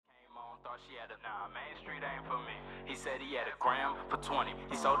Nah, Main Street ain't for me. He said he had a gram for 20.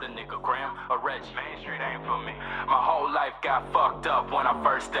 He sold a nigga gram, a Reggie. Main Street ain't for me. My whole life got fucked up when I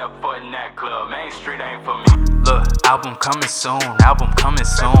first stepped foot in that club. Main Street ain't for me. Look, album coming soon, album coming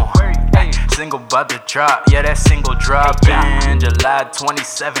soon. Hey, single about to drop, yeah, that single dropping July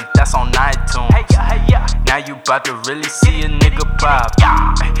 27th, that's on iTunes. Now you about to really see a nigga pop.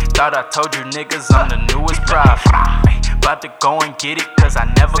 Thought I told you niggas I'm the newest prophet. About to go and get it, cause I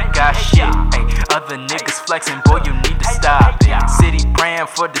never got shit. Other niggas flexing, boy, you need to stop it. City praying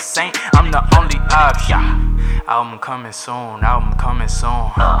for the saint, I'm the only option. Album coming soon, album coming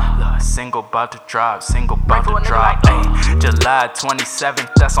soon. Single about to drop, single about to drop. July 27th,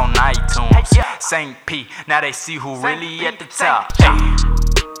 that's on iTunes. Saint P, now they see who really at the top.